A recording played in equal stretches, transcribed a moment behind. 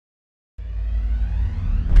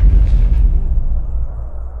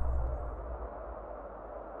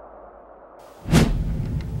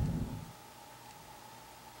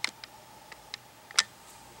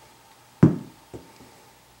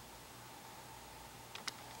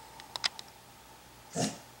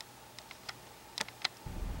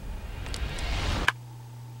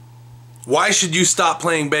Why should you stop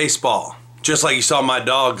playing baseball? Just like you saw my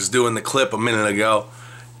dogs doing the clip a minute ago.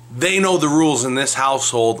 They know the rules in this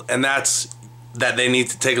household, and that's that they need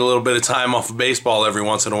to take a little bit of time off of baseball every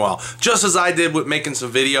once in a while. Just as I did with making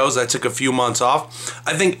some videos, I took a few months off.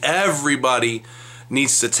 I think everybody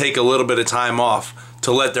needs to take a little bit of time off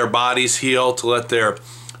to let their bodies heal, to let their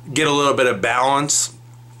get a little bit of balance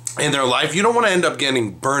in their life. You don't want to end up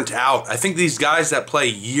getting burnt out. I think these guys that play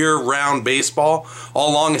year-round baseball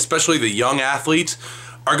all along, especially the young athletes,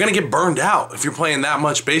 are going to get burned out if you're playing that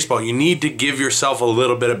much baseball. You need to give yourself a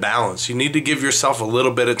little bit of balance. You need to give yourself a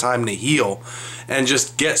little bit of time to heal and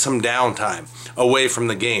just get some downtime away from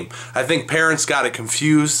the game. I think parents got it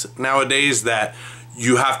confused nowadays that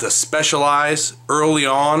you have to specialize early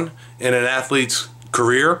on in an athlete's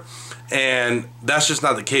career, and that's just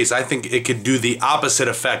not the case. I think it could do the opposite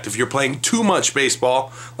effect. If you're playing too much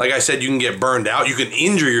baseball, like I said, you can get burned out. You can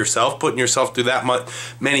injure yourself, putting yourself through that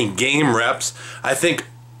many game reps. I think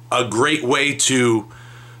a great way to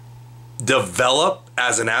develop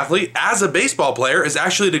as an athlete, as a baseball player, is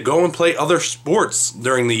actually to go and play other sports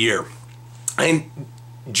during the year. And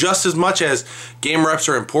just as much as game reps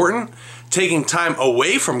are important, taking time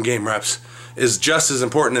away from game reps is just as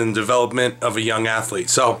important in the development of a young athlete.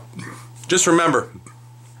 So just remember,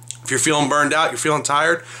 if you're feeling burned out, you're feeling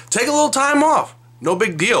tired, take a little time off. No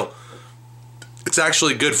big deal. It's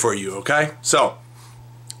actually good for you, okay? So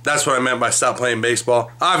that's what I meant by stop playing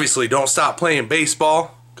baseball. Obviously, don't stop playing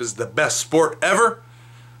baseball because it's the best sport ever.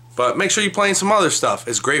 But make sure you're playing some other stuff.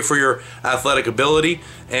 It's great for your athletic ability,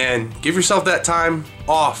 and give yourself that time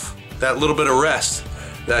off, that little bit of rest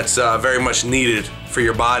that's very much needed for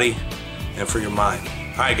your body and for your mind.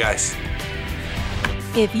 All right, guys.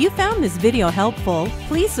 If you found this video helpful,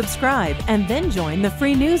 please subscribe and then join the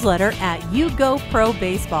free newsletter at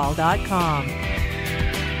yougoprobaseball.com.